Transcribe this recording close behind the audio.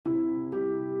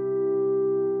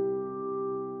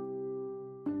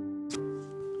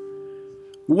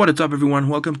What is up, everyone?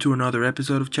 Welcome to another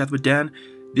episode of Chat with Dan.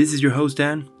 This is your host,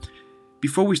 Dan.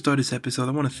 Before we start this episode,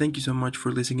 I want to thank you so much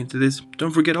for listening to this.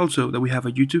 Don't forget also that we have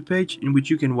a YouTube page in which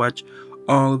you can watch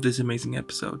all of these amazing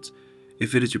episodes.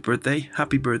 If it is your birthday,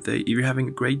 happy birthday. If you're having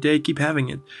a great day, keep having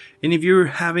it. And if you're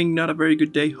having not a very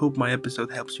good day, hope my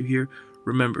episode helps you here.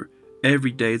 Remember,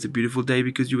 every day is a beautiful day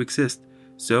because you exist.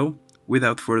 So,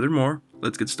 without further more,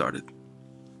 let's get started.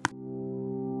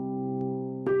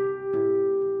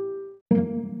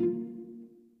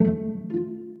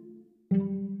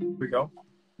 Here we go.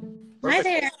 Hi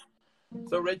there.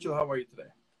 So, Rachel, how are you today?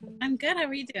 I'm good. How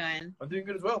are you doing? I'm doing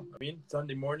good as well. I mean,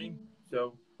 Sunday morning,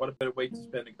 so what a better way to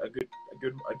spend a good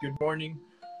morning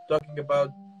talking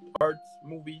about arts,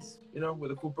 movies,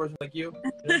 with a cool person like you.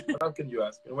 What else can you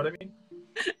ask? You know what I mean?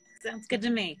 Sounds good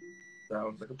to me.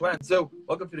 Sounds like a plan. So,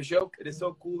 welcome to the show. It is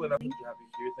so cool and I'm happy to have you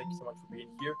here. Thank you so much for being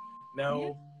here.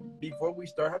 Now, before we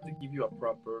start, I have to give you a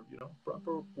proper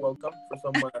welcome for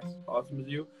someone as awesome as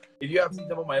you. If you have seen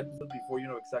some of my episodes before, you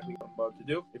know exactly what I'm about to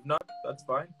do. If not, that's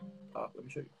fine. Let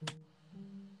me show you.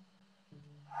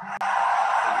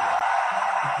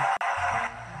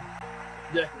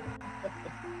 Yeah.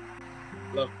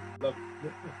 love.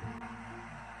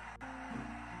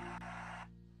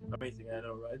 Amazing, I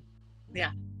know, right?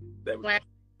 Yeah. There we go.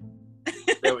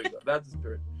 There we go. That's the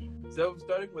spirit. So,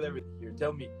 starting with everything here,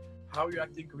 tell me how your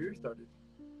acting career started.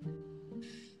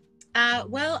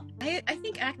 Well, I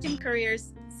think acting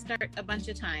careers start a bunch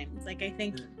of times. Like, I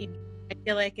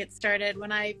feel like it started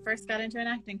when I first got into an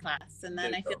acting class, and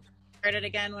then I feel like it started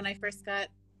again when I first got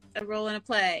a role in a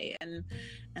play, and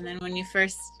then when I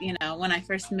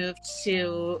first moved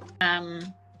to the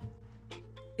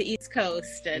East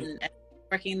Coast and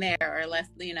working there, or less,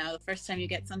 the first time you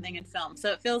get something in film.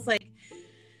 So it feels like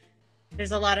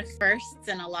there's a lot of firsts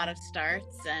and a lot of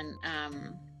starts, and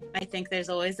I think there's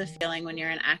always a feeling when you're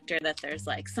an actor that there's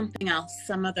like something else,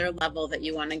 some other level that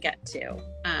you want to get to.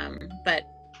 But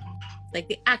like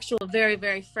the actual very,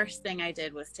 very first thing I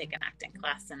did was take an acting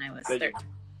class, and I was 13.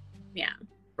 Yeah.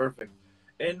 Perfect.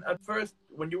 And at first,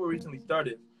 when you were recently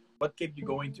started, what kept you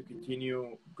going to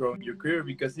continue growing your career?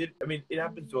 Because it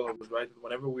happens to all of us, right?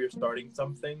 Whenever we're starting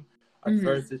something, at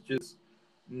first it's just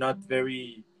not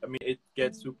very, it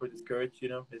gets super discouraged,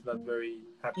 it's not very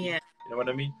happy. Yeah. You know what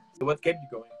I mean? So what kept you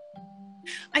going?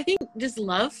 I think just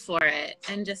love for it,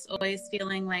 and just always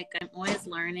feeling like I'm always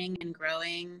learning and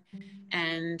growing,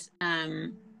 and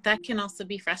that can also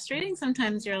be frustrating.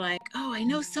 Sometimes you're like, oh, I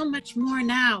know so much more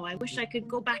now. I wish I could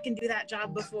go back and do that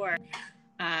job before.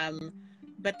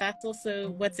 But that's also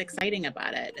what's exciting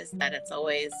about it, is that it's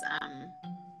always,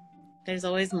 there's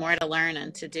always more to learn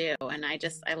and to do. And I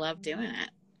love doing it.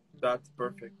 That's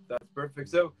perfect.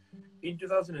 So in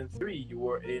 2003, you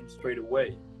were in Straight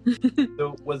Away.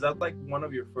 So was that like one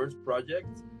of your first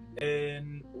projects?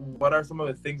 And what are some of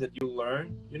the things that you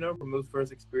learned, from those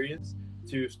first experience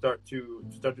to start to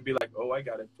be like, oh, I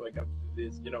got it, so I got to do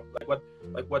this, what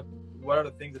are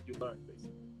the things that you learned,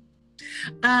 basically?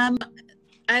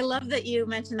 I love that you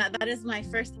mentioned that. That is my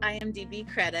first IMDb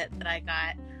credit that I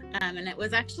got, and it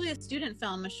was actually a student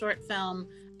film, a short film,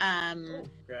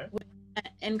 with an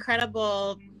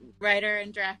incredible writer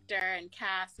and director and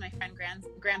cast. My friend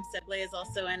Graham Sibley is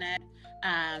also in it.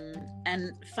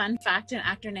 And fun fact, an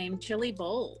actor named Chili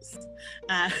Bowles.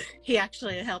 He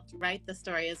actually helped write the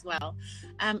story as well.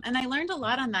 And I learned a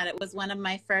lot on that. It was one of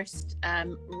my first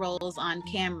roles on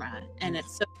camera, and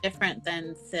it's so different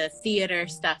than the theater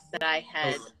stuff that I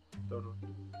had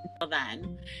until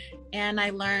then. And I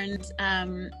learned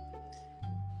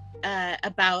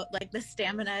about like the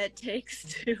stamina it takes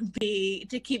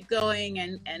to keep going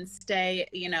and stay,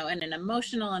 in an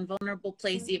emotional and vulnerable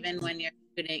place, even when you're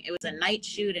shooting. It was a night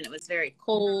shoot and it was very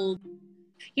cold,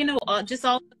 just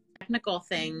all the technical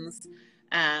things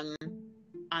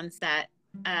on set,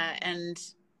 and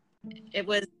it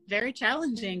was very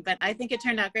challenging, but I think it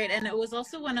turned out great. And it was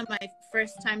also one of my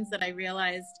first times that I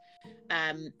realized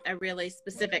a really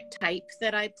specific type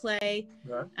that I play.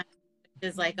 Yeah.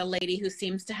 Is like a lady who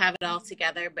seems to have it all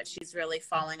together, but she's really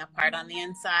falling apart on the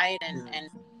inside. And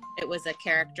it was a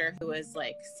character who was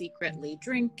like secretly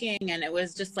drinking, and it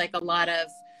was just like a lot of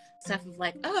stuff of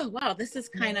like, oh wow, this is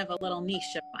kind of a little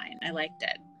niche of mine. I liked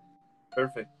it.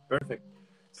 Perfect.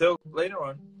 So later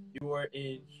on, you were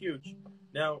in Huge.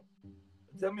 Now,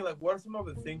 tell me, like, what are some of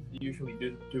the things you usually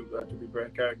do to prepare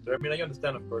a character? I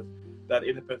understand, of course, that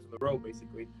it depends on the role,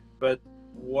 basically, but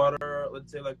what are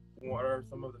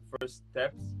some of the first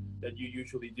steps that you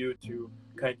usually do to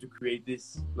kind of create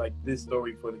this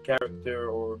story for the character,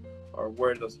 or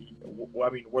where does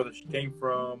she came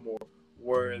from, or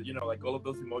where like all of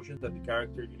those emotions that the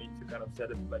character you need to kind of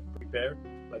set it, like prepare,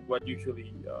 like what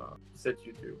usually sets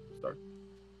you to start?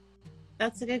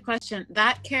 That's a good question.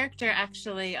 That character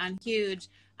actually on Huge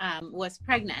was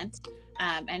pregnant,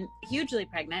 and hugely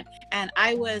pregnant, and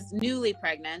I was newly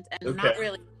pregnant and not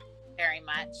really very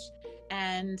much.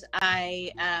 And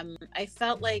I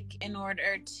felt like in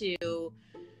order to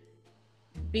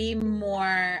be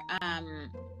more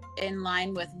in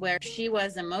line with where she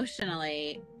was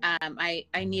emotionally,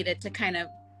 I needed to kind of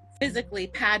physically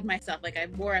pad myself. Like I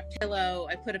wore a pillow,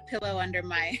 I put a pillow under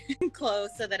my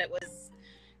clothes so that it was,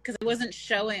 because it wasn't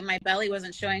showing, my belly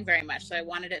wasn't showing very much. So I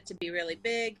wanted it to be really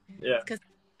big. Yeah. Because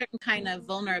there's a certain kind of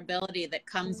vulnerability that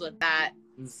comes with that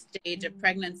stage of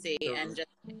pregnancy, and just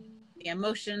the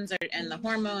emotions and the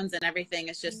hormones and everything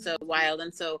is just so wild.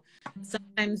 And so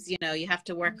sometimes, you have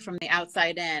to work from the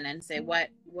outside in and say, what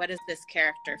is this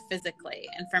character physically?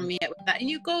 And for me, it was that. And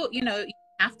you go, you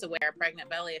have to wear a pregnant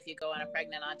belly if you go on a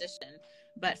pregnant audition.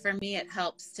 But for me, it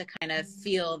helps to kind of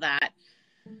feel that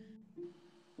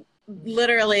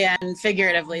literally and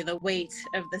figuratively the weight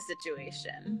of the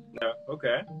situation. Yeah.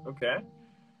 Okay.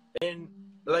 And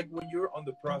like when you're on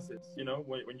the process,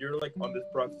 when you're like on this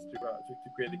process to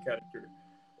create the character,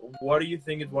 what do you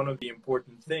think is one of the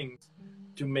important things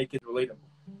to make it relatable?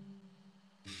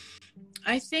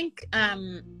 I think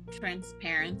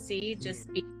transparency,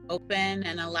 just being open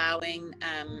and allowing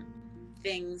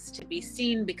things to be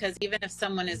seen, because even if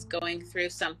someone is going through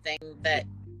something that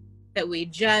we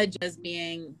judge as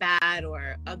being bad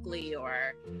or ugly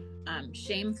or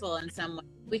shameful in some way,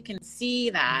 we can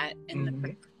see that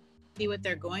in see what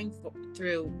they're going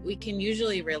through. We can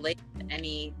usually relate to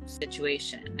any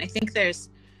situation. I think I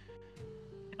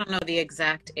don't know the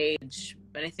exact age,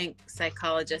 but I think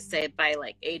psychologists say by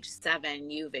like age 7,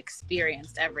 you've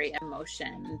experienced every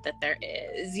emotion that there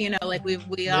is. Like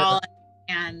we all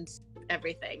understand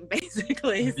everything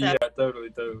basically. So yeah, totally.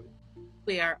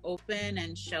 We are open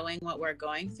and showing what we're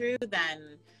going through,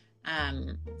 then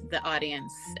the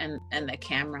audience and the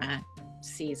camera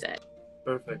sees it.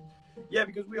 Perfect. Yeah,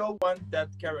 because we all want that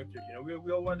character.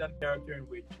 We all want that character in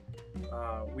which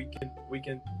we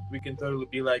can totally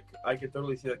be like, I can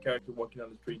totally see that character walking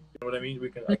on the street. You know what I mean?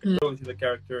 I can totally see the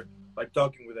character like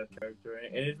talking with that character,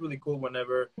 and it's really cool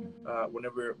whenever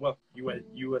well,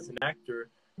 you as an actor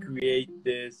create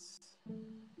this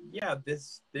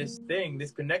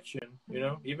connection,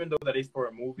 even though that is for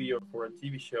a movie or for a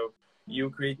TV show, you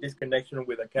create this connection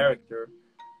with a character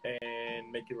and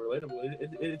make it relatable.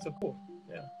 It's so cool.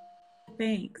 Yeah.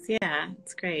 Thanks. Yeah,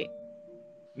 it's great.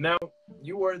 Now,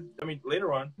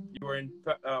 later on, you were in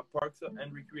Parks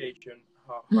and Recreation,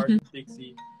 Heart and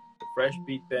Dixie, The Fresh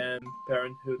Beat Band,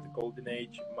 Parenthood, The Golden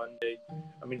Age, Monday.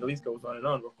 The list goes on and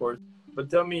on, of course. But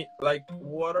tell me, like,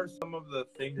 what are some of the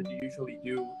things that you usually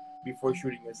do before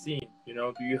shooting a scene? Do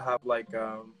you have like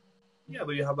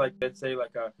let's say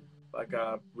like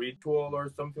a ritual or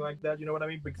something like that? You know what I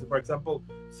mean? Because for example,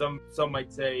 some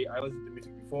might say I listened to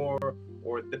music before,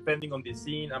 or depending on the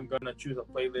scene, I'm gonna choose a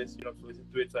playlist, to listen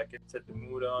to it so I can set the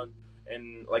mood on.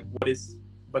 And like,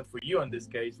 but for you in this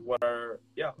case, what are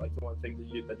like some of the things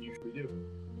that you usually do?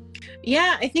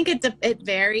 Yeah, I think it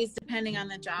varies depending on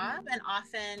the job, and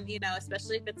often,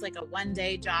 especially if it's like a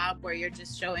one-day job where you're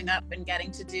just showing up and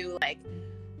getting to do like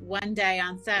one day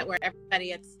on set, where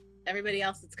everybody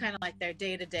else, it's kind of like their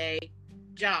day-to-day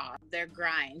job, their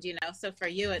grind, so for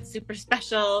you it's super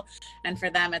special, and for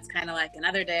them it's kind of like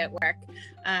another day at work.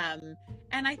 And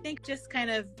I think just kind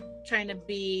of trying to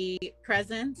be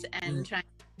present and trying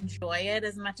to enjoy it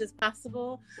as much as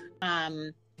possible.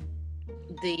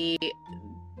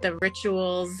 The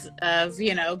rituals of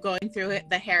going through it,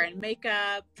 the hair and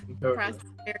makeup process,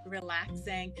 very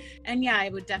relaxing. And I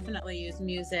would definitely use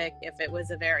music if it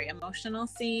was a very emotional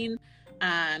scene.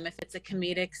 If it's a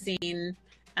comedic scene,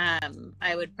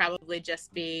 I would probably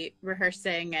just be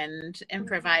rehearsing and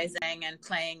improvising and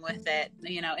playing with it.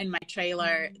 In my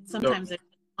trailer, sometimes it's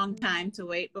a long time to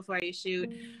wait before you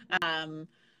shoot.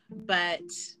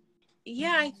 But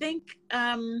I think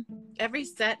every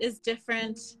set is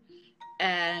different,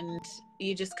 and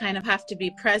you just kind of have to be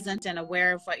present and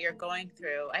aware of what you're going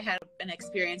through. I had an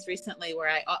experience recently where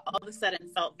I all of a sudden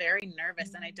felt very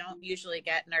nervous, and I don't usually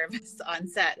get nervous on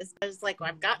set. It's just like, well,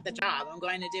 I've got the job, I'm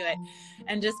going to do it.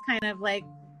 And just kind of like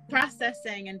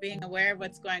processing and being aware of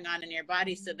what's going on in your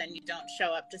body, so then you don't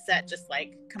show up to set just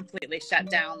like completely shut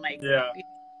down, like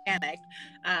panicked.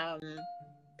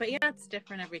 But it's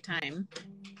different every time.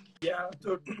 Yeah,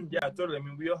 totally.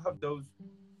 We all have those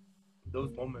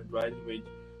moments, right? In which,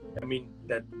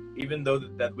 that even though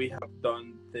that we have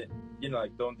done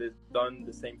done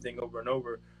the same thing over and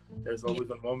over, there's always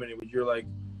one moment in which you're like,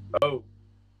 oh,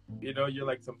 you're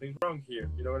like, something's wrong here.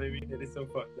 You know what I mean? It is so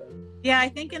fun. Yeah, I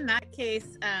think in that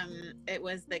case, it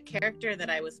was the character that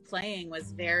I was playing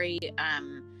was very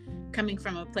coming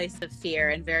from a place of fear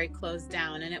and very closed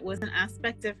down. And it was an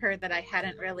aspect of her that I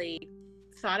hadn't really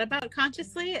thought about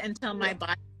consciously until my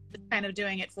body was kind of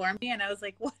doing it for me. And I was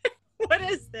like, what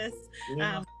is this?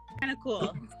 Yeah. Kind of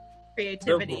cool.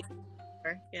 Creativity. So cool.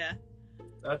 Yeah.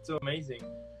 That's so amazing.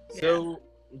 So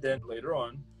then later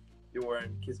on, you were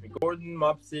in Kiss Me Gordon,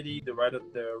 Mob City, The Right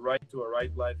to a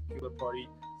Right Life, Killer Party,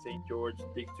 St. George,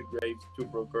 Dig to Graves, Two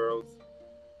Broke Girls,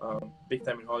 Big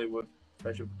Time in Hollywood,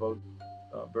 Friendship with Both,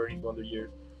 Bernie's Wonder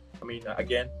Years. I mean,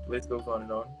 again, the list goes on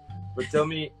and on. But tell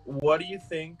me, what do you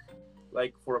think,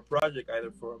 like, for a project, either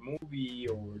for a movie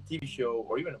or a TV show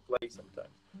or even a play sometimes,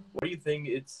 what do you think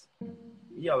it's,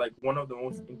 like one of the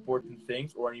most important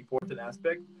things or an important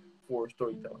aspect for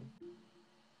storytelling?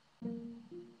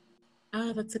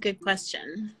 Oh, that's a good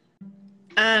question.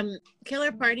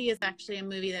 Killer Party is actually a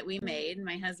movie that we made,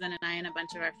 my husband and I and a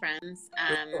bunch of our friends.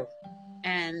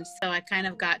 And so I kind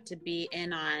of got to be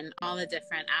in on all the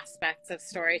different aspects of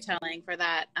storytelling for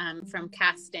that, from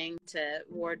casting to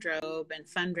wardrobe and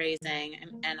fundraising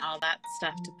and all that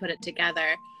stuff to put it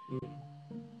together.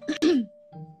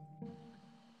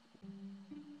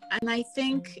 And I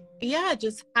think,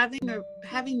 just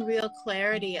having real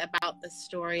clarity about the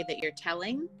story that you're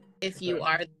telling, if you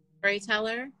are the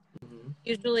storyteller.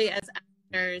 Usually as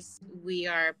actors, we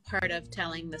are part of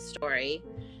telling the story.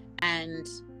 And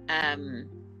and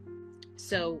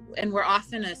we're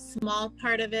often a small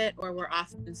part of it, or we're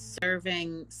often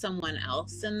serving someone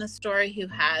else in the story who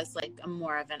has like a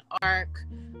more of an arc.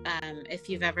 If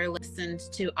you've ever listened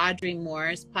to Audrey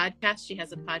Moore's podcast, she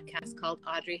has a podcast called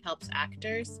Audrey Helps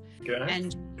Actors.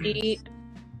 And she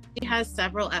has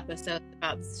several episodes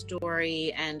about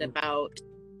story and about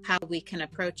how we can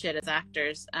approach it as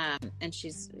actors. And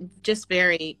she's just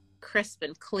very crisp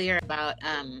and clear about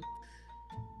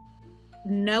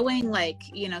knowing, like,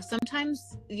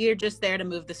 sometimes you're just there to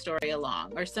move the story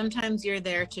along, or sometimes you're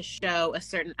there to show a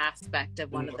certain aspect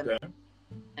of one of them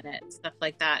in it, stuff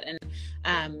like that. And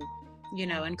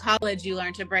in college you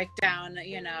learn to break down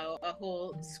a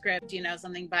whole script,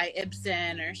 something by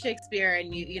Ibsen or Shakespeare,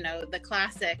 and the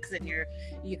classics, and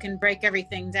you can break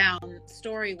everything down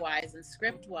story wise and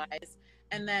script wise,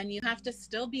 and then you have to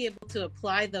still be able to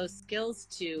apply those skills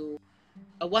to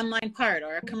a one-line part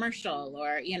or a commercial,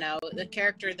 or the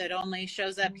character that only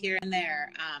shows up here and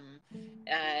there.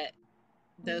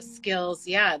 Those skills,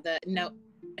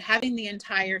 having the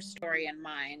entire story in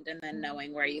mind, and then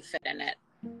knowing where you fit in it,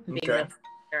 being clear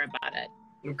about it.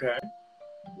 Okay.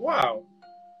 Wow,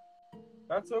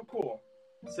 that's so cool.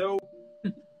 So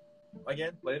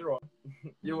again, later on,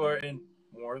 you were in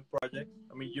more projects.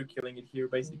 I mean, you're killing it here,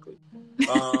 basically.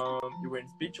 You were in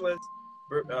Speechless,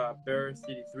 Bear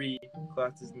City 3,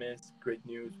 Class Dismissed, Great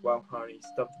News, Wild Honey,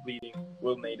 Stop the Bleeding,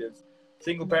 Will Natives,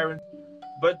 Single Parent.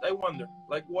 But I wonder,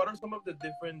 like, what are some of the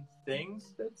different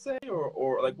things, let's say,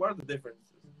 or like, what are the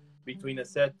differences between a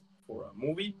set for a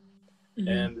movie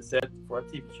and the set for a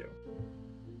TV show?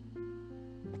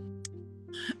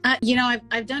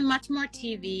 I've done much more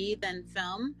TV than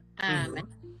film. And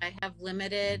I have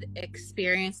limited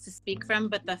experience to speak from,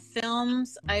 but the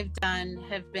films I've done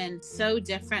have been so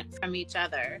different from each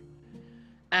other.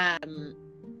 I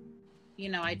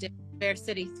did Bear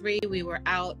City 3. We were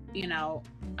out,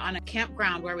 on a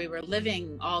campground where we were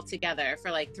living all together for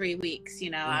like 3 weeks,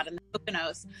 out in the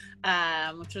Poconos,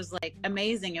 which was like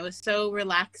amazing. It was so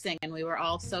relaxing, and we were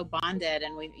all so bonded,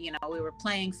 and we were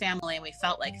playing family, and we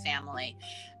felt like family.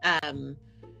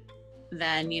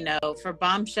 Then, for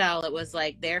Bombshell, it was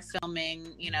like they're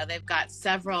filming, they've got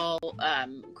several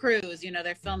crews,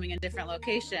 they're filming in different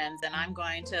locations, and I'm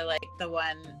going to like the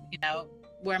one,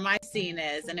 where my scene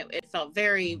is, and it felt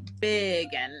very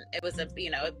big, and it was a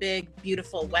big,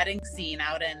 beautiful wedding scene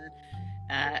out in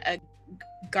a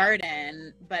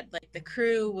garden, but like the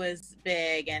crew was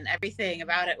big, and everything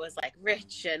about it was like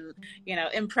rich and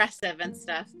impressive and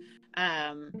stuff.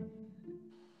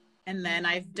 And then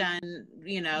I've done,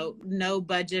 no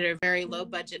budget or very low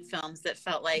budget films that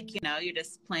felt like, you're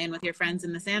just playing with your friends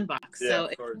in the sandbox. So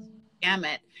it's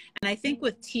gamut. And I think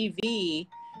with TV,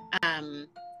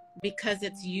 because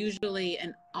it's usually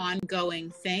an ongoing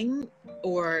thing,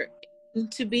 or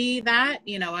to be that,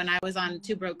 when I was on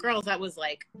Two Broke Girls, that was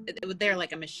like, they're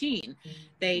like a machine.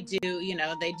 They do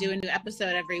a new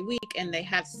episode every week, and they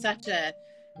have such a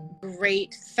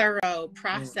great, thorough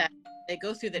process they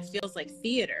go through that feels like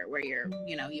theater, where you're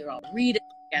all reading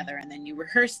together, and then you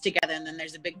rehearse together, and then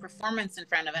there's a big performance in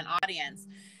front of an audience.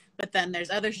 But then there's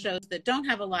other shows that don't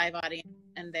have a live audience,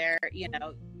 and they're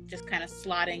just kind of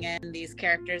slotting in these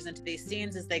characters into these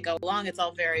scenes as they go along. It's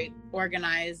all very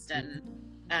organized, and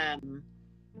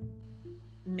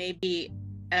maybe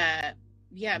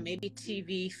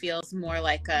TV feels more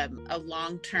like a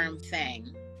long-term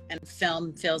thing, and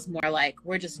film feels more like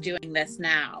we're just doing this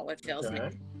now. It feels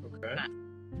Okay. I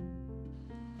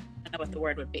don't know what the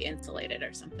word would be, insulated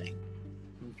or something.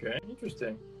 Okay,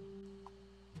 interesting.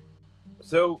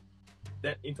 So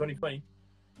then in 2020,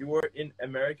 you were in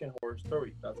American Horror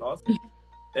Story. That's awesome.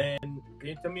 And can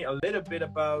you tell me a little bit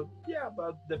about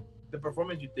the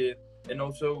performance you did, and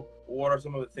also what are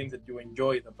some of the things that you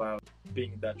enjoyed about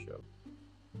being in that show?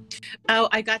 Oh,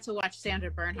 I got to watch Sandra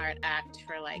Bernhard act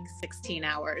for like 16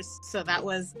 hours. So that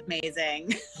was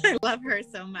amazing. I love her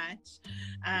so much.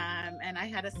 And I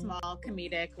had a small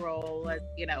comedic role,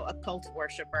 a cult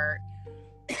worshiper.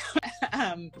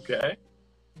 Okay.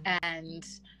 And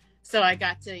so I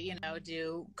got to,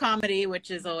 do comedy,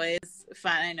 which is always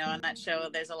fun. I know on that show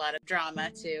there's a lot of drama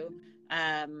too.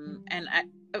 And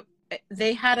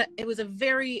it was a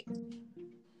very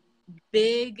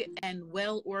big and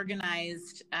well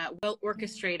organized, well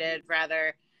orchestrated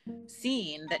rather,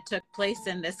 scene that took place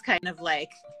in this kind of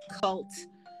like cult.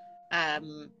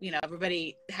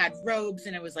 Everybody had robes,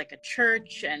 and it was like a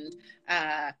church, and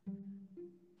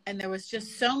there was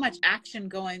just so much action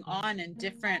going on in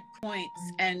different points.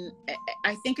 And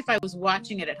I think if I was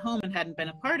watching it at home and hadn't been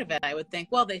a part of it, I would think,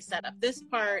 well, they set up this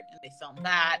part and they filmed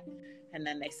that, and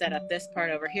then they set up this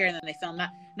part over here and then they filmed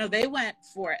that. No, they went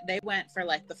for it. They went for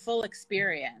like the full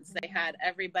experience. They had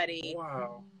everybody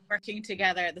working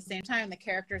together at the same time. The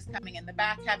characters coming in the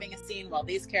back having a scene, while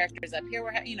these characters up here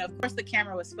were, of course the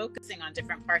camera was focusing on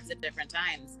different parts at different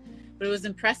times. But it was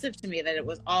impressive to me that it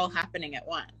was all happening at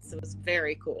once. It was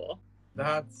very cool.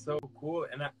 That's so cool.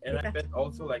 And I bet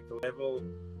also like the level,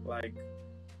 like,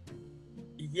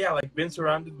 like being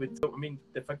surrounded with,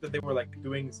 the fact that they were like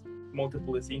doing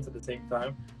multiple scenes at the same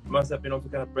time must have been also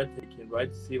kind of breathtaking, right?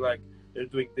 To see like they're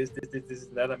doing this and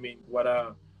that.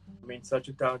 Such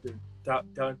a talented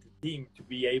team to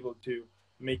be able to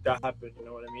make that happen. You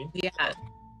know what I mean? Yeah,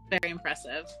 very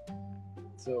impressive.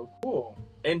 So cool.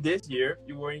 And this year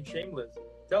you were in Shameless.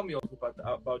 Tell me also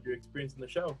about your experience in the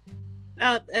show.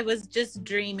 Oh, it was just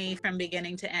dreamy from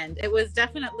beginning to end. It was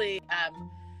definitely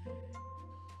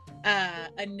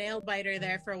a nail biter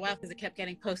there for a while because it kept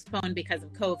getting postponed because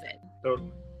of COVID.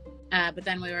 Totally. But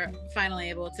then we were finally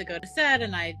able to go to set,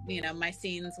 and my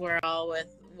scenes were all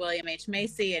with William H.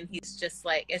 Macy, and it's just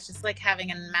like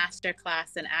having a master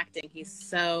class in acting. He's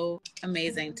so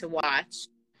amazing to watch.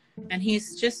 And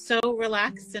he's just so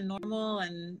relaxed and normal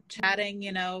and chatting,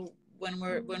 when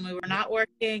we were not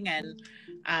working, and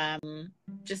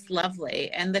just lovely.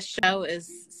 And the show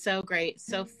is so great,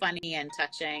 so funny and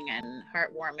touching and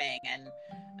heartwarming. And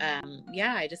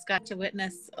I just got to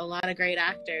witness a lot of great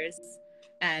actors.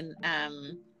 And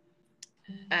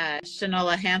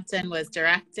Shanola Hampton was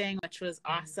directing, which was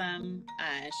awesome.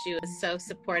 She was so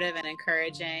supportive and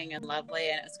encouraging and lovely,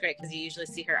 and it was great because you usually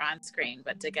see her on screen,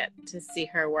 but to get to see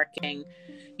her working,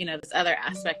 this other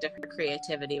aspect of her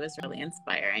creativity was really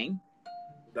inspiring.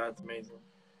 That's amazing.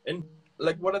 And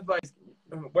like, what advice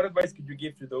could you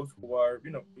give to those who are,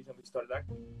 recently started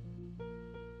acting?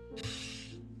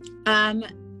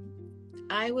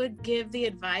 I would give the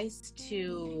advice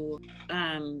to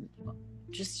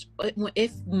just,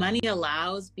 if money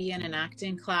allows, be in an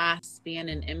acting class, be in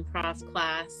an improv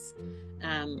class,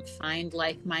 find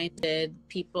like-minded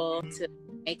people to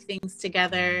make things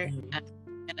together.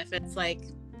 And if it's like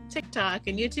TikTok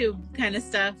and YouTube kind of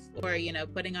stuff, or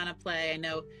putting on a play, I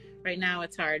know right now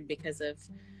it's hard because of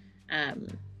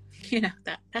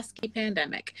that pesky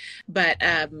pandemic, but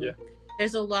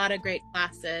there's a lot of great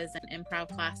classes and improv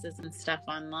classes and stuff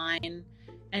online,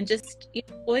 and just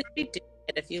always be doing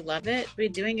it. If you love it, be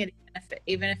doing it,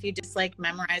 even if you just like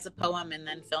memorize a poem and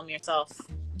then film yourself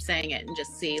saying it and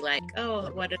just see like, oh,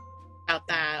 what about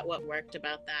that, what worked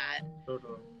about that.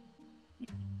 Totally.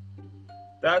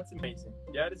 That's amazing.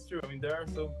 Yeah, it's true.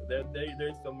 There's so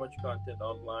much content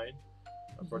online.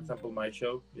 For example, my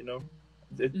show,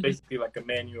 it's basically like a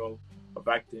manual of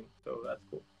acting, so that's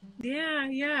cool. Yeah,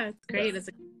 it's great. It's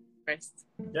a first.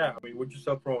 Yeah, we're just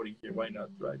self-promoting here. Why not,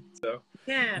 right? So.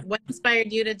 Yeah. What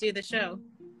inspired you to do the show?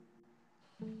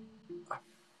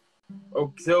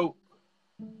 So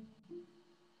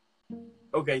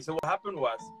what happened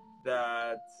was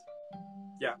that,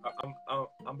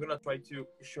 I'm gonna try to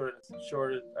short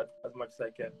it as much as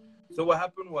I can. So what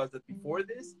happened was that before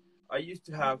this, I used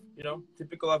to have,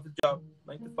 typical office job,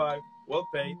 9 to 5, well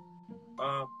paid,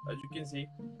 as you can see,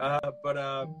 but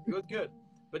it was good.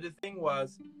 But the thing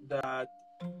was that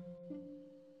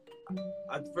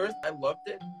at first I loved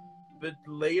it, but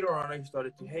later on I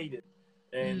started to hate it,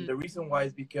 and the reason why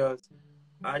is because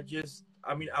I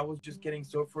was just getting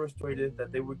so frustrated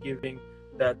that they were giving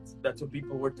that some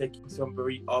people were taking some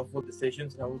very awful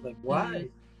decisions, and I was like, why?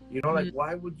 You know, like,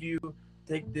 why would you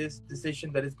take this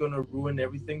decision that is gonna ruin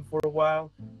everything for a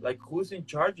while? Like, who's in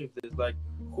charge of this? Like,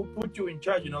 who put you in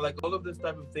charge? You know, like all of this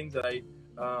type of things that I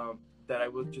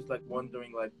was just like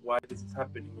wondering, like, why this is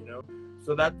happening. You know,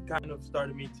 so that kind of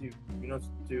started me to, you know,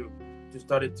 to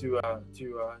started to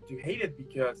hate it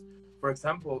because, for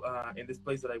example, in this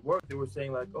place that I work, they were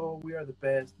saying like, "Oh, we are the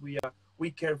best. We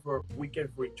care for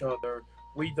each other.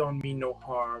 We don't mean no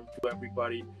harm to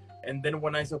everybody." And then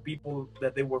when I saw people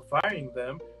that they were firing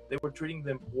them, they were treating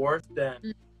them worse than,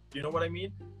 you know what I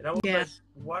mean? And I was like,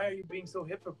 "Why are you being so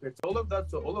hypocrites?" All of that,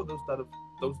 so all of those type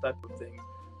of things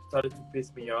started to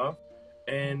piss me off.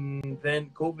 And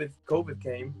then COVID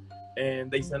came,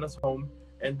 and they sent us home,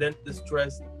 and then the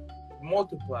stress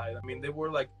multiplied. I mean, they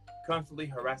were like constantly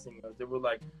harassing us. They were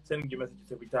like sending you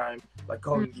messages every time, like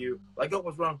calling you, like, "Oh,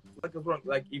 what's wrong? Like, what's wrong?"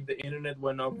 Like, if the internet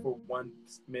went up for 1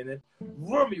 minute,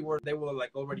 they were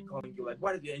like already calling you, like,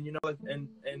 "What is it?" And you know, like, and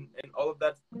all of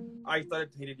that. I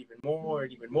started to hate it even more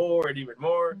and even more and even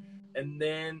more, and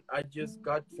then I just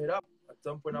got fed up. At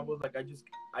some point, I was like, I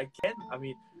can't. I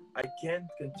mean, I can't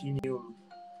continue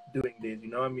doing this. You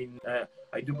know, I mean,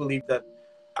 I do believe that.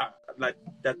 Like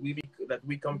that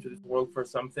we come to this world for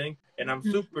something, and I'm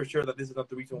super sure that this is not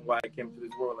the reason why I came to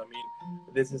this world. I mean,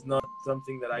 this is not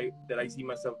something that I see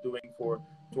myself doing for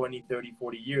 20, 30,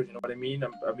 40 years. You know what I mean? I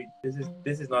mean, this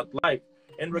is not life.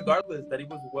 And regardless that it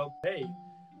was well paid,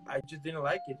 I just didn't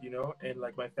like it, you know. And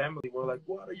like my family were like,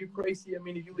 "What, are you crazy? I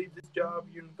mean, if you leave this job,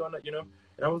 you're gonna, you know."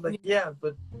 And I was like, "Yeah,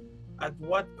 but at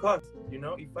what cost? You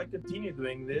know, if I continue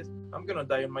doing this, I'm gonna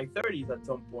die in my 30s at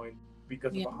some point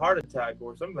because of a heart attack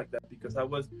or something like that, because I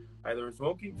was either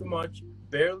smoking too much,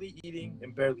 barely eating,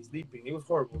 and barely sleeping. It was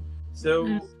horrible." So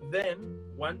then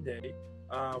one day,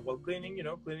 while cleaning, you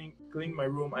know, cleaning my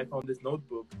room, I found this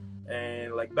notebook,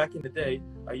 and like back in the day,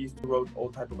 I used to write all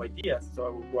type of ideas. So I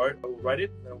would write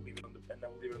it, and I would leave it on the pen, I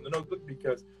would leave it on the notebook,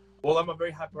 because, well, I'm a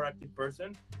very hyperactive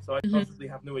person, so I constantly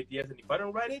have new ideas, and if I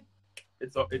don't write it,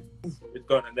 it's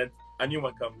gone, and then a new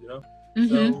one comes, you know.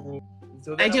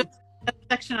 So then I do a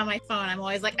section on my phone. I'm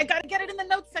always like, I gotta get it in the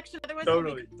notes section, otherwise.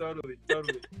 Totally.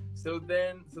 So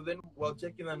then, while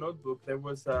checking the notebook, there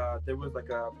was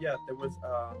like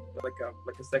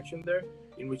a section there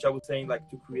in which I was saying like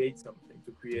to create something,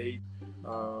 to create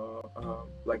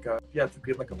like a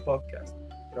podcast.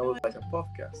 And I was like, a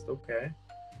podcast, okay,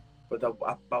 but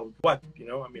about what, you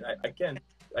know? I mean, I can't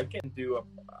do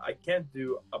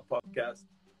a podcast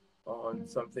on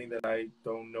something that I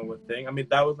don't know a thing. I mean,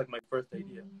 that was like my first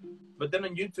idea. But then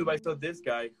on YouTube, I saw this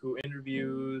guy who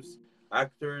interviews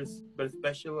actors, but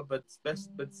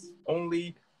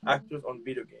only actors on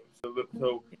video games.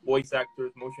 So voice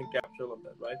actors, motion capture, all of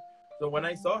that, right? So when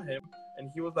I saw him, and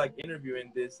he was like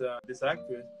interviewing this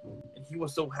actress, and he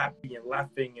was so happy and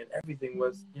laughing, and everything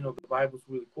was, you know, the vibe was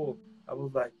really cool. I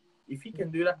was like, if he can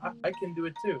do that, I can do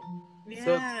it too.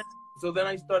 Yeah. So then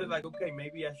I started like, okay,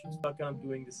 maybe I should start kind of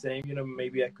doing the same. You know,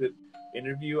 maybe I could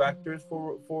interview actors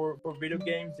for video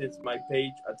games. Since my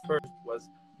page at first was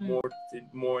more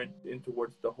in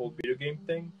towards the whole video game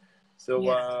thing. So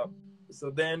so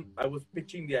then I was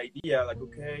pitching the idea, like,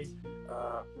 okay,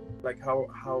 like how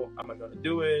am I gonna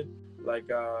do it? Like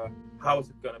how is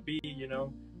it gonna be? You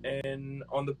know, and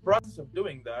on the process of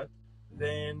doing that,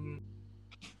 then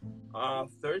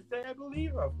Thursday, I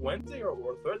believe, or Wednesday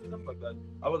or Thursday, something like that,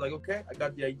 I was like, okay, I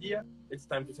got the idea. It's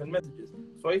time to send messages.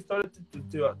 So I started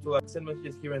to like send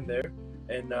messages here and there,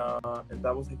 and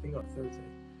that was, I think, on Thursday.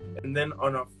 And then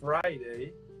on a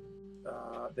Friday,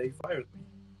 they fired me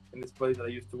in this place that I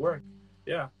used to work.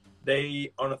 Yeah,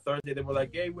 on a Thursday they were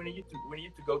like, hey, we need you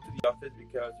to go to the office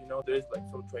because, you know, there's like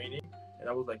some training. And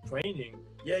I was like, training?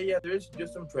 Yeah, there's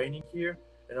just some training here.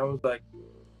 And I was like,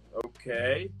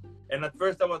 okay. And at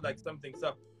first I was like, something's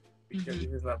up because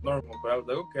this is not normal. But I was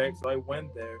like, okay. So I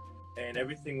went there and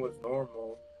everything was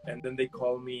normal. And then they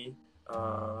called me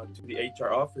to the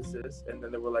HR offices, and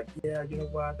then they were like, yeah, you know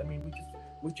what? I mean,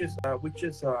 we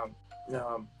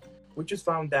just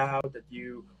found out that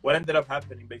what ended up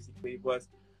happening basically was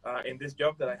in this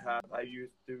job that I had,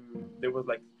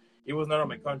 it was not on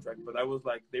my contract, but I was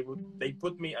like, they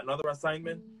put me another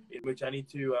assignment in which I need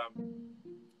to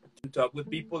talk with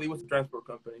people. It was a transport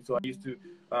company, so I used to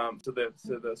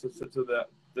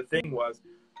the thing was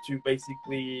to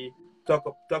basically talk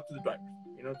to the drivers,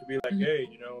 you know, to be like, hey,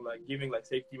 you know, like giving like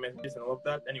safety messages and all of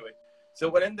that. Anyway, so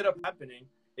what ended up happening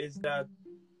is that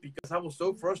because I was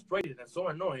so frustrated and so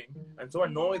annoyed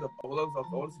of all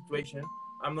the situation,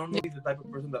 I'm normally the type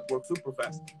of person that works super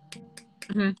fast.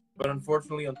 Mhm. But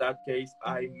unfortunately, on that case,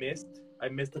 I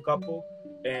missed a couple,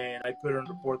 and I put on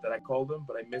report that I called them,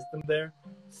 but I missed them there.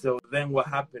 So then what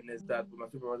happened is that my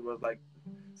supervisor was like,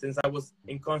 since I was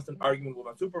in constant argument with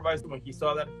my supervisor, when he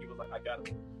saw that, he was like, I got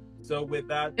him. So with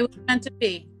that, It was meant to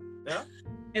be. yeah,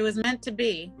 It was meant to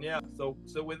be. yeah. So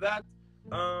with that,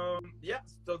 yeah.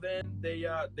 So then they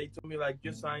told me like,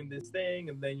 just sign this thing,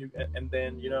 and then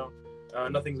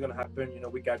nothing's gonna happen.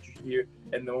 We got you here.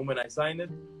 And the moment I signed it,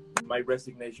 my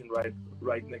resignation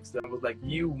right next to them was like,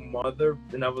 you mother.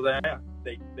 And I was like, yeah,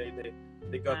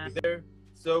 they got me there.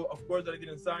 So of course I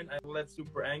didn't sign. I left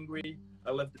super angry.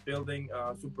 I left the building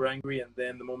super angry. And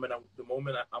then the moment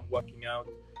I'm walking out,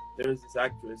 there's this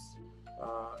actress,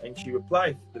 and she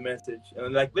replied to the message.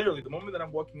 And like literally the moment that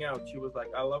I'm walking out, she was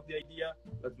like, I love the idea.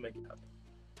 Let's make it happen.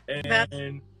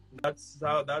 And that's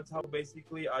how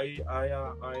basically I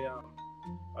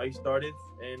started,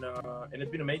 and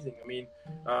it's been amazing. I mean,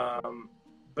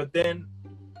 but then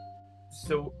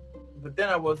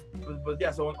I was, but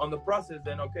yeah. So on the process,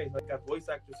 then okay, so I got voice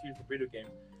actors here for video game,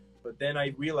 but then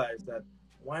I realized that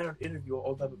why not interview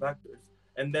all type of actors?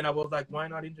 And then I was like, why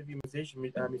not interview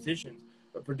musicians,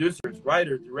 producers,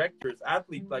 writers, directors,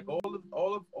 athletes, like all of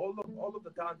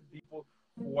the talented people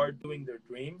who are doing their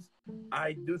dreams.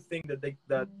 I do think that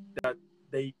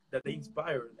they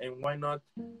inspire, and why not?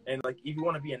 And like, if you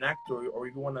want to be an actor, or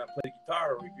if you want to play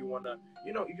guitar, or if you want to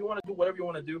do whatever you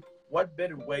want to do, what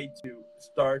better way to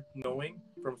start knowing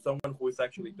from someone who is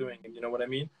actually doing it? You know what I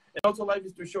mean? And also, life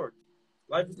is too short.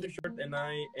 And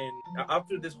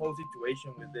after this whole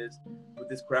situation with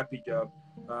this crappy job,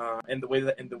 and the way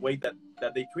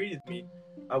that they treated me,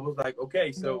 I was like,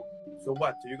 okay, so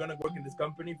what? So you're gonna work in this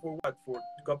company for what? For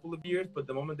a couple of years, but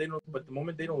the moment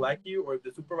they don't like you, or if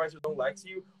the supervisor don't likes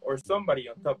you, or somebody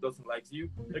on top doesn't likes you,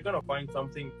 they're gonna find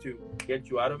something to get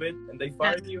you out of it, and they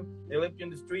fire you, they left you in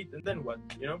the street, and then what?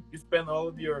 You spend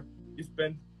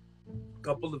a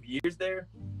couple of years there,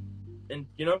 and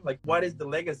like, what is the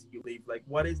legacy you leave? Like,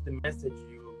 what is the message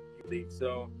you leave?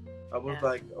 So I was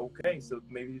like, okay, so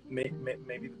maybe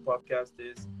the podcast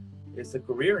is a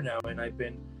career now, and I've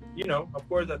been, of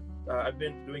course, that I've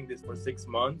been doing this for 6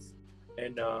 months,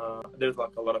 and there's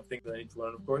like a lot of things that I need to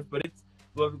learn, of course. But it's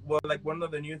like, one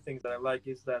of the new things that I like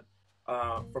is that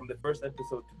from the first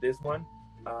episode to this one,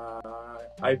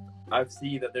 I've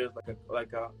seen that there's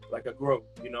like a growth,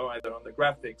 either on the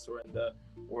graphics or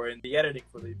in the editing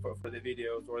for the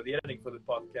videos, or the editing for the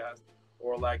podcast,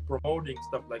 or like promoting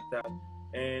stuff like that.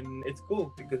 And it's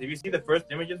cool, because if you see the first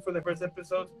images for the first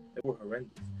episode, they were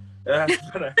horrendous.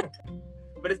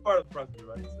 But it's part of the process,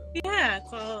 right? So. Yeah,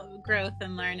 it's all growth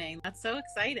and learning. That's so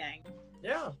exciting.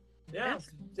 Yeah.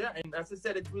 And as I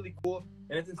said, it's really cool,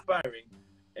 and it's inspiring,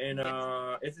 and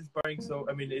it's inspiring. So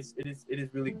I mean, it is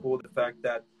really cool, the fact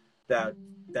that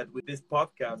with this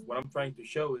podcast, what I'm trying to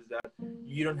show is that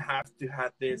you don't have to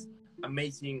have this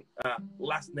amazing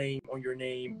last name on your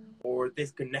name, or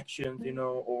this connections,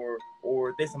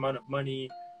 or this amount of money.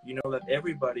 That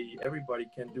everybody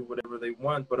can do whatever they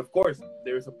want. But of course,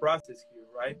 there's a process here,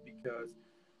 right? Because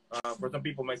for some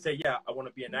people might say, yeah, I want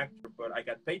to be an actor, but I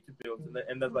got paid to bills.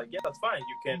 And that's like, yeah, that's fine.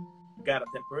 You got a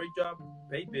temporary job,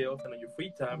 pay bills, and on your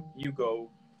free time, you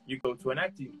go to an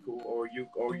acting school, or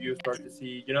you start to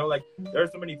see, like, there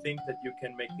are so many things that you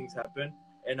can make things happen.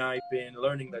 And I've been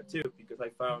learning that too, because I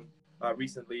found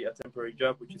recently a temporary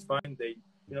job, which is fine. They,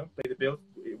 pay the bills,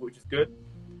 which is good.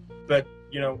 But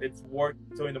it's work.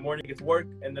 So in the morning it's work,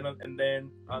 and then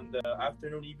on the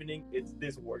afternoon, evening, it's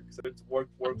this work. So it's work.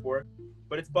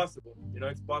 But it's possible.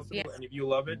 It's possible. Yeah. And if you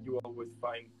love it, you will always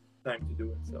find time to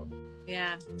do it. So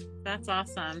yeah, that's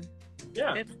awesome.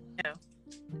 Yeah.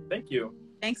 Thank you.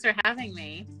 Thanks for having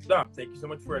me. No, thank you so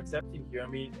much for accepting here. I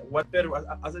mean, what better?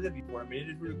 As I said before, I mean, it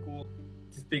is really cool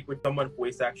to speak with someone who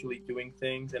is actually doing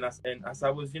things. And as I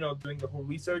was, doing the whole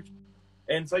research,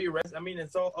 and saw your I mean, and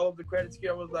saw all of the credits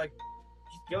here, I was like,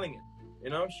 she's killing it.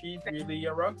 She's really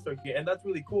a rock star here, and that's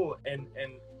really cool. And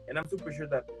I'm super sure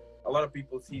that a lot of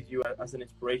people sees you as an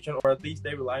inspiration, or at least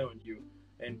they rely on you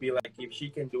and be like, if she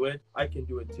can do it, I can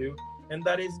do it too. And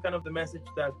that is kind of the message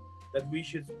that we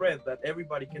should spread, that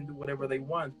everybody can do whatever they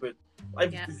want, but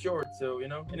life is too short. So,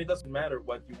 and it doesn't matter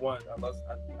what you want,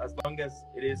 as long as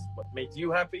it is what makes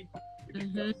you happy. You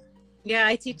can go. Yeah,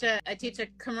 I teach a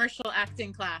commercial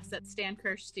acting class at Stan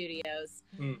Kirsch Studios.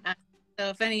 So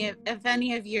if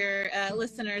any of your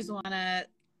listeners want to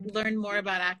learn more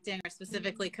about acting, or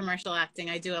specifically commercial acting,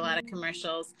 I do a lot of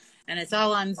commercials, and it's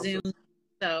all on Zoom.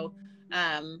 So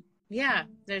yeah,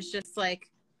 there's just like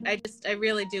I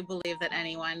really do believe that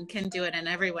anyone can do it and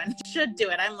everyone should do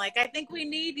it. I'm like, I think we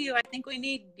need you. I think we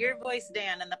need your voice,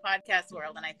 Dan, in the podcast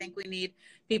world. And I think we need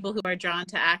people who are drawn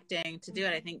to acting to do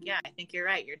it. I think you're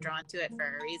right. You're drawn to it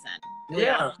for a reason.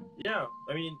 Yeah.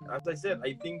 I mean, as I said,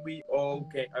 I think we all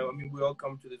we all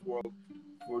come to this world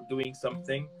for doing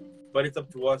something, but it's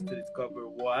up to us to discover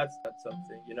what's that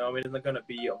something. You know, I mean, it's not gonna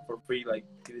be for free. Like,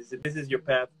 if this is your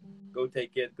path, go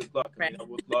take it. Good luck. I mean, I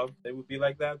would love it would be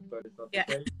like that, but it's not the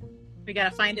case. We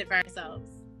gotta find it for ourselves.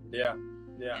 Yeah,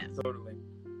 totally.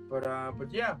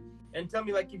 But yeah. And tell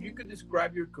me, like, if you could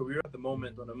describe your career at the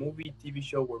moment on a movie, TV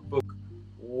show, or book,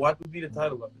 what would be the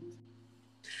title of it?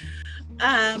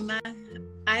 I'm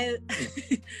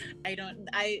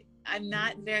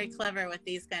not very clever with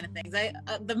these kind of things.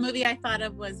 The movie I thought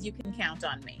of was You Can Count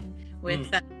on Me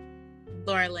with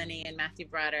Laura Linney and Matthew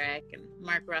Broderick and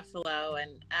Mark Ruffalo,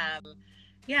 and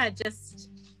I'm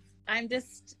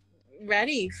just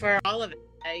ready for all of it.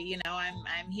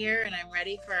 I'm here and I'm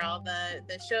ready for all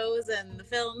the shows and the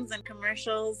films and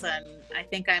commercials, and I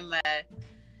think I'm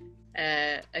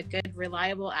a good,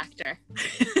 reliable actor.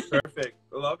 Perfect.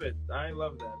 Love it. I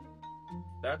love that.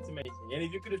 That's amazing. And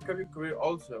if you could describe your career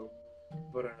also,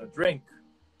 but on a drink,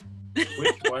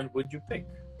 which one would you pick?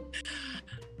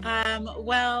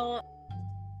 Well,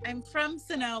 I'm from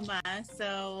Sonoma,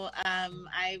 so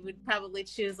I would probably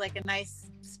choose like a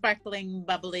nice, sparkling,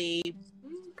 bubbly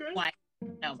wine.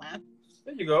 Sonoma.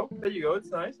 There you go. It's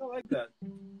nice. I like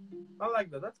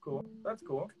that. That's cool.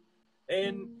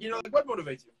 And like, what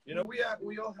motivates you?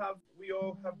 We all have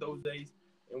those days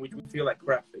in which we feel like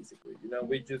crap, basically.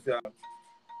 We just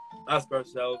ask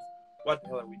ourselves, what the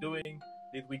hell are we doing?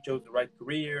 Did we choose the right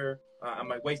career?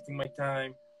 Am I wasting my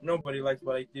time? Nobody likes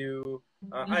what I do.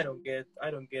 I don't get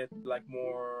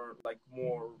more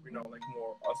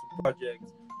awesome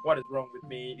projects. What is wrong with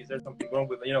me? Is there something wrong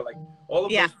with like all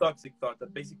of those toxic thoughts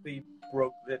that basically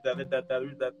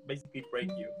that basically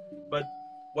break you? But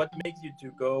what makes you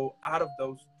to go out of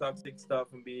those toxic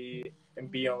stuff and be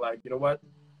on, like, you know what?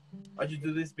 I just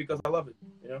do this because I love it,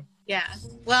 Yeah.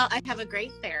 Well, I have a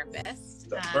great therapist.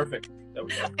 That's perfect. That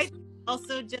was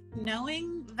also, just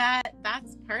knowing that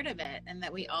that's part of it and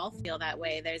that we all feel that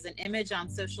way. There's an image on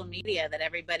social media that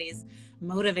everybody's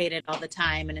motivated all the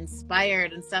time and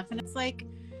inspired and stuff. And it's like,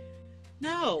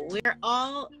 no, we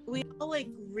all like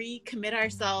recommit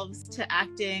ourselves to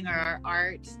acting or our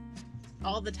art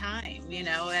all the time,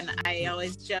 and I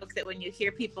always joke that when you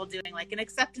hear people doing like an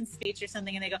acceptance speech or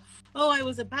something and they go, oh, I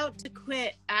was about to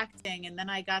quit acting and then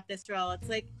I got this role. It's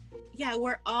like, yeah,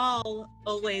 we're all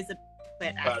always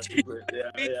about to quit acting.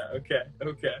 Yeah. Okay.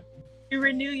 You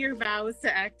renew your vows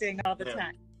to acting all the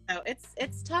time. So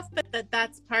it's tough, but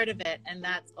that's part of it. And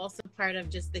that's also part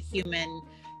of just the human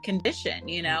condition,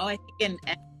 I think in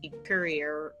any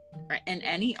career or in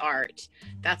any art,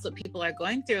 that's what people are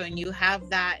going through, and you have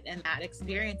that and that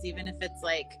experience, even if it's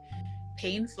like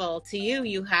painful to you,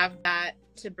 you have that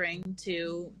to bring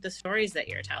to the stories that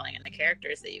you're telling and the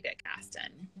characters that you get cast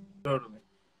in. Totally.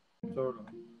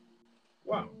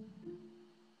 Wow.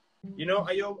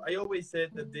 I always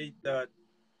said that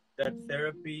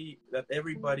therapy, that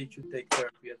everybody should take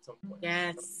therapy at some point.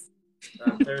 Yes.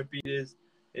 Therapy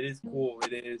it is cool.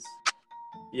 It is.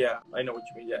 Yeah, I know what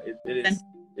you mean. Yeah, it is.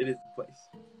 It is the place.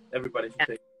 Everybody should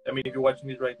take. I mean, if you're watching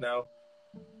this right now,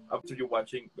 after you're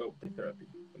watching, go take therapy.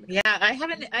 Yeah,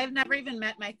 I've never even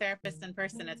met my therapist in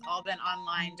person. It's all been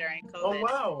online during COVID. Oh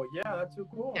wow, yeah, that's so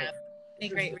cool. Yeah,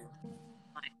 great.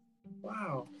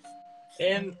 Wow.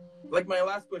 And like, my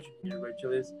last question here,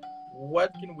 Rachel, is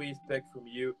what can we expect from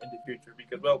you in the future?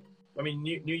 Because, well, I mean,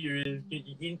 New Year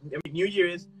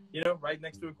is right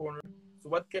next to the corner. So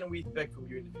what can we expect from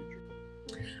you in the future?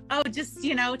 Oh, just,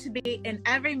 to be in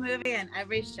every movie and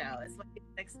every show is what you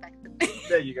expect.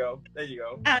 There you go.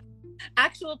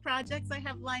 Actual projects I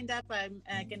have lined up. I'm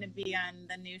going to be on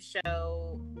the new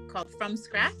show called From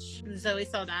Scratch, Zoe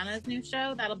Saldana's new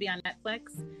show. That'll be on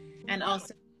Netflix. And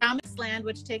also Promised Land,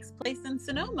 which takes place in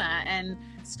Sonoma and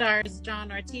stars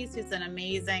John Ortiz, who's an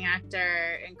amazing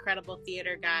actor, incredible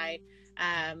theater guy.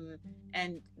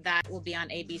 And that will be on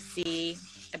ABC.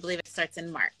 I believe it starts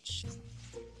in March.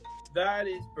 That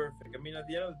is perfect. I mean, at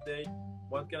the end of the day,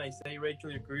 what can I say, Rachel?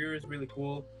 Your career is really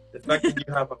cool. The fact that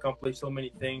you have accomplished so many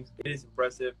things, it is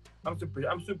impressive. I'm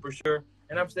super sure,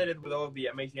 and I've said it with all of the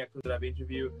amazing actors that I've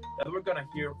interviewed, that we're gonna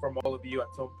hear from all of you at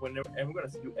some point, and we're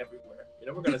gonna see you everywhere.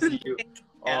 We're gonna see you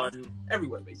on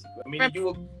everywhere, basically. I mean, you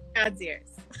will. God's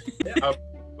ears. Yeah, of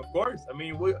course. I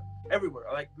mean, we're everywhere,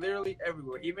 like literally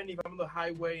everywhere. Even if I'm on the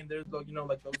highway and there's like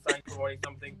those signs promoting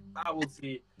something, I will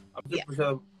see. I'm super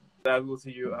sure that we'll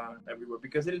see you everywhere,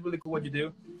 because it is really cool what you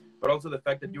do, but also the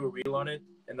fact that you were real on it,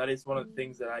 and that is one of the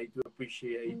things that I do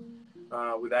appreciate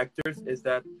with actors, is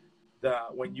that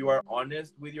when you are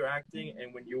honest with your acting,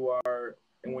 and when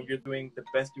you're doing the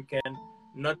best you can,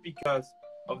 not because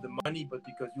of the money, but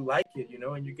because you like it,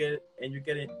 and you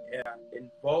get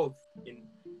involved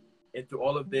into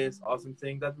all of this awesome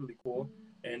thing. That's really cool,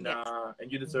 and Yes.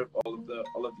 And you deserve all of the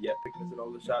epicness and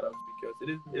all the shout outs,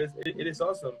 because it is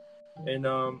awesome, and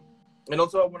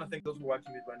also I want to thank those who are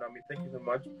watching this right now. I mean, thank you so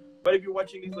much. But if you're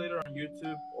watching this later on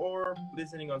YouTube or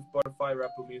listening on Spotify or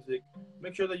Apple Music,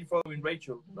 make sure that you're following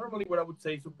Rachel. Normally, what I would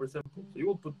say is super simple. So you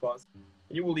will put pause,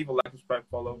 and you will leave a like, subscribe,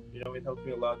 follow. It helps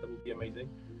me a lot. That would be amazing.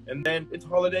 And then it's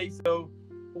holiday, so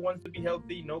who wants to be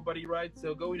healthy? Nobody, right?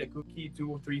 So go eat a cookie, 2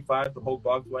 or 3, 5, the whole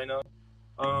box. Why not?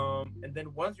 And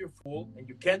then once you're full and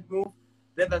you can't move,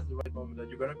 then that's the right moment that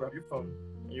you're gonna grab your phone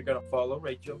and you're gonna follow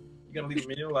Rachel. You're gonna leave a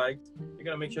million likes. You're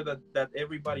gonna make sure that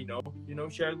everybody knows.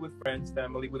 Share it with friends,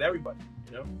 family, with everybody.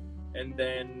 And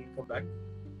then come back.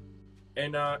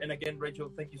 And again,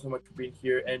 Rachel, thank you so much for being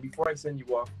here. And before I send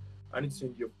you off, I need to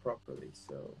send you off properly.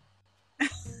 So.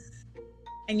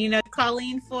 And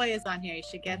Colleen Foy is on here. You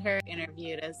should get her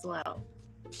interviewed as well.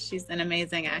 She's an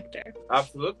amazing actor.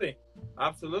 Absolutely.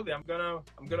 I'm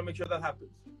gonna make sure that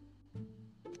happens.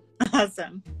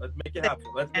 Awesome. Let's make it happen.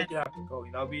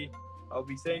 Colleen. I'll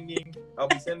be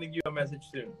sending you a message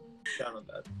soon. Count on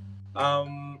that.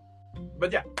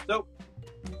 But yeah, so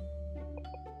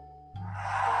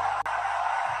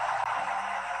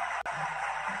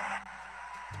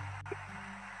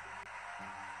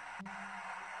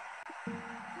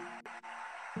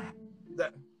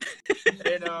that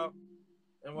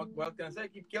and what can I say?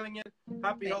 Keep killing it.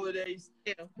 Happy holidays.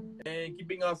 Thank you. And keep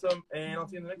being awesome. And I'll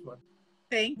see you in the next one.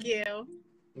 Thank you.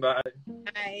 Bye.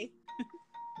 Bye.